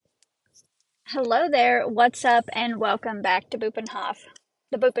Hello there, what's up, and welcome back to Bupenhof,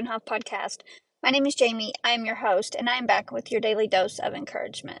 the Bupenhof podcast. My name is Jamie, I am your host, and I am back with your daily dose of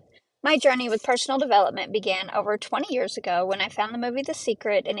encouragement. My journey with personal development began over 20 years ago when I found the movie The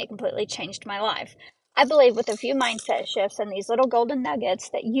Secret, and it completely changed my life. I believe with a few mindset shifts and these little golden nuggets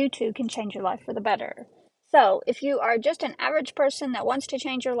that you too can change your life for the better. So, if you are just an average person that wants to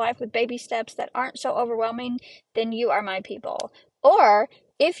change your life with baby steps that aren't so overwhelming, then you are my people. Or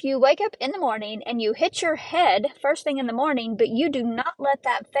if you wake up in the morning and you hit your head first thing in the morning, but you do not let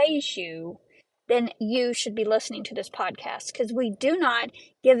that phase you, then you should be listening to this podcast because we do not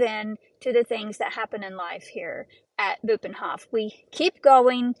give in to the things that happen in life here at Bupenhof. We keep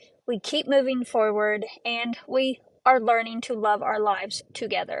going, we keep moving forward, and we are learning to love our lives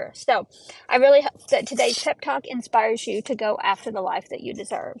together. So I really hope that today's pep talk inspires you to go after the life that you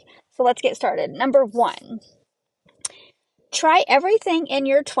deserve. So let's get started. Number one, try everything in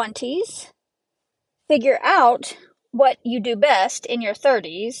your 20s, figure out what you do best in your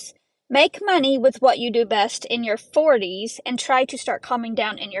 30s, make money with what you do best in your 40s, and try to start calming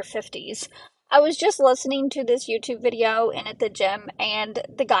down in your 50s. I was just listening to this YouTube video and at the gym, and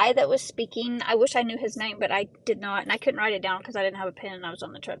the guy that was speaking, I wish I knew his name, but I did not, and I couldn't write it down because I didn't have a pen and I was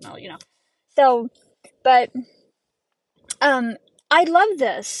on the treadmill. So, but I love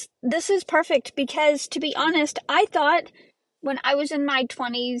this. This is perfect because, to be honest, I thought when I was in my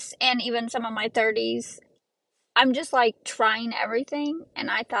 20s and even some of my 30s, I'm just like trying everything. And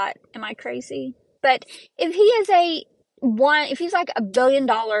I thought, am I crazy? But if he is if he's like $1 billion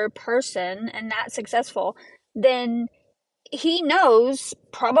person and that successful, then he knows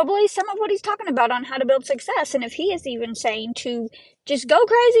probably some of what he's talking about on how to build success. And if he is even saying to just go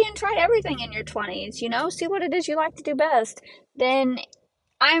crazy and try everything in your 20s, see what it is you like to do best, then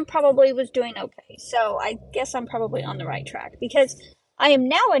I probably was doing okay. So I guess I'm probably on the right track because I am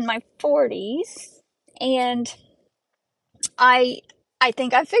now in my 40s and I I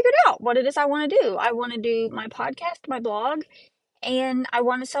think I've figured out what it is I want to do. I want to do my podcast, my blog, and I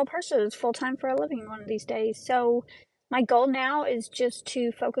want to sell purses full time for a living one of these days. So my goal now is just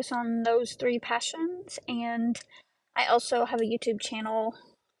to focus on those three passions, and I also have a YouTube channel,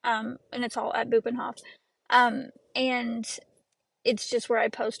 and it's all at Bupenhof, and it's just where I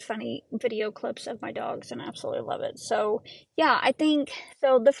post funny video clips of my dogs, and I absolutely love it. So yeah, I think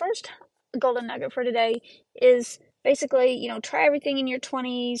so. The first golden nugget for today is basically, try everything in your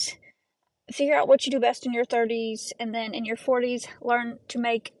 20s, figure out what you do best in your 30s, and then in your 40s learn to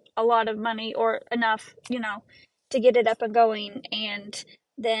make a lot of money or enough to get it up and going, and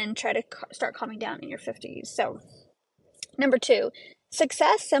then try to start calming down in your 50s. So number two,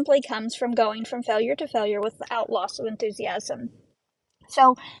 success simply comes from going from failure to failure without loss of enthusiasm.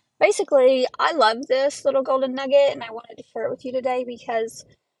 So basically, I love this little golden nugget and I wanted to share it with you today because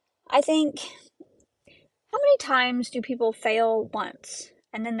I think, how many times do people fail once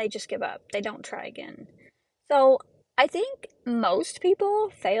and then they just give up? They don't try again. So I think most people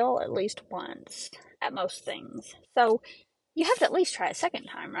fail at least once at most things. So you have to at least try a second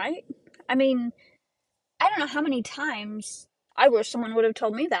time, right? I mean, I don't know how many times I wish someone would have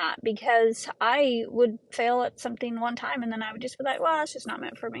told me that because I would fail at something one time and then I would just be like, well, it's just not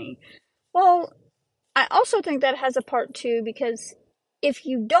meant for me. Well, I also think that has a part too because if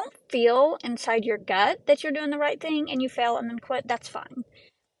you don't feel inside your gut that you're doing the right thing and you fail and then quit, that's fine.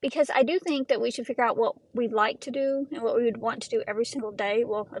 Because I do think that we should figure out what we'd like to do and what we would want to do every single day,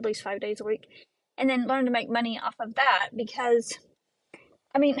 well, at least 5 days a week, and then learn to make money off of that. Because,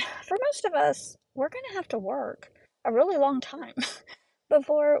 I mean, for most of us, we're going to have to work a really long time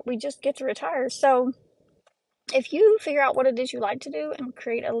before we just get to retire. So, if you figure out what it is you like to do and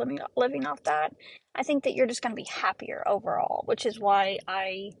create a living off that, I think that you're just going to be happier overall, which is why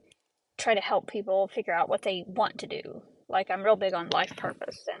I try to help people figure out what they want to do. Like, I'm real big on life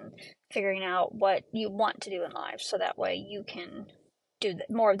purpose and figuring out what you want to do in life so that way you can do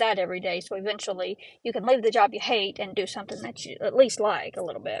more of that every day. So eventually you can leave the job you hate and do something that you at least like a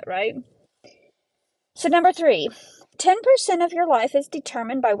little bit, right? So, number three, 10% of your life is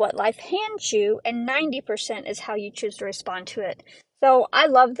determined by what life hands you, and 90% is how you choose to respond to it. So, I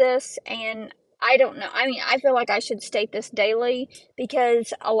love this, and I don't know. I mean, I feel like I should state this daily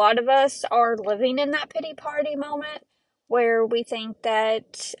because a lot of us are living in that pity party moment where we think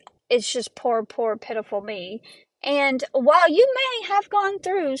that it's just poor, poor, pitiful me. And while you may have gone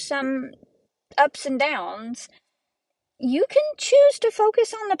through some ups and downs, you can choose to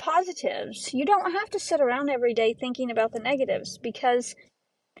focus on the positives. You don't have to sit around every day thinking about the negatives because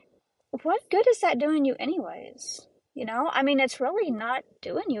what good is that doing you anyways? I mean, it's really not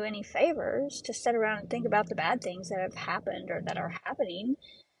doing you any favors to sit around and think about the bad things that have happened or that are happening.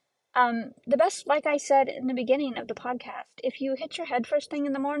 The best, like I said in the beginning of the podcast, if you hit your head first thing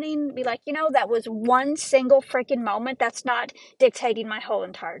in the morning, be like, that was one single freaking moment. That's not dictating my whole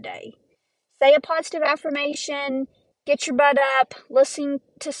entire day. Say a positive affirmation, get your butt up, listen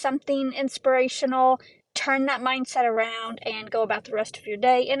to something inspirational, turn that mindset around, and go about the rest of your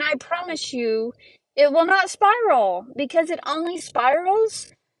day. And I promise you, it will not spiral, because it only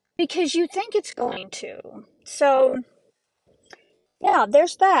spirals because you think it's going to. So, yeah,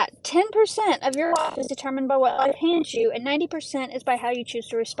 there's that. 10% of your life is determined by what life hands you, and 90% is by how you choose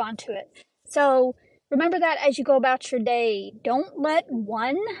to respond to it. So remember that as you go about your day. Don't let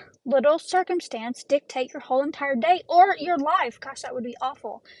one little circumstance dictate your whole entire day or your life. Gosh, that would be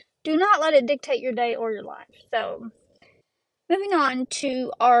awful. Do not let it dictate your day or your life. So, moving on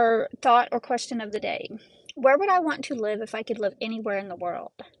to our thought or question of the day. Where would I want to live if I could live anywhere in the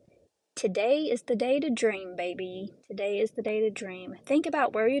world? Today is the day to dream, baby. Today is the day to dream. Think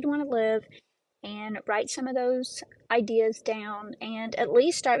about where you'd want to live and write some of those ideas down, and at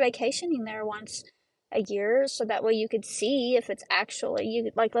least start vacationing there once a year, so that way you could see if it's actually you.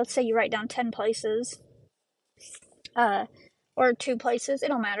 Like, let's say you write down 10 places, uh or 2 places, it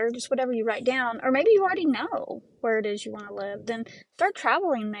don't matter, just whatever you write down. Or maybe you already know where it is you want to live, then start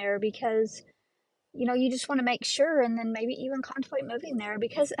traveling there, because you just want to make sure, and then maybe even contemplate moving there,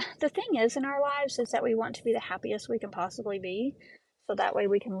 because the thing is, in our lives, is that we want to be the happiest we can possibly be, so that way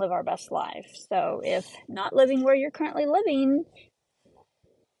we can live our best life. So if not living where you're currently living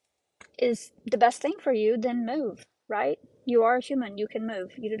is the best thing for you, then move, right? You are a human, you can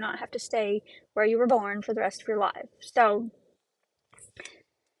move. You do not have to stay where you were born for the rest of your life. So,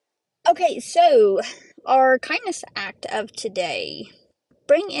 okay, so our kindness act of today: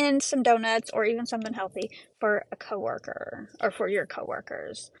 bring in some donuts or even something healthy for a coworker or for your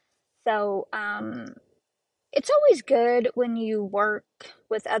coworkers. So, it's always good when you work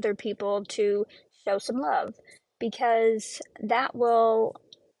with other people to show some love, because that will,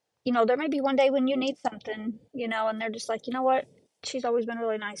 there may be one day when you need something, and they're just like, you know what? She's always been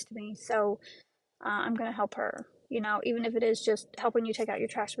really nice to me. So, I'm going to help her, even if it is just helping you take out your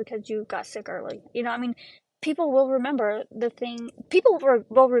trash because you got sick early. I mean, people will remember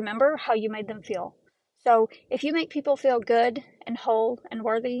will remember how you made them feel. So if you make people feel good and whole and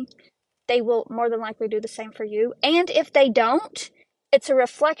worthy, they will more than likely do the same for you. And if they don't, it's a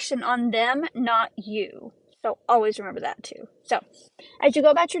reflection on them, not you. So always remember that too. So as you go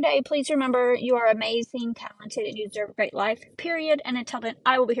about your day, please remember you are amazing, talented, and you deserve a great life, period. And until then,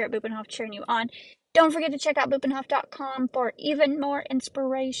 I will be here at Bupenhof cheering you on. Don't forget to check out bupenhof.com for even more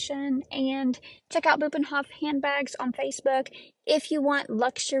inspiration, and check out Bupenhof Handbags on Facebook if you want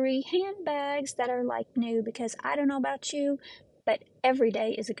luxury handbags that are like new, because I don't know about you, but every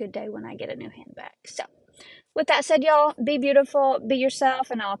day is a good day when I get a new handbag. So with that said, y'all, be beautiful, be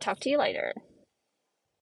yourself, and I'll talk to you later.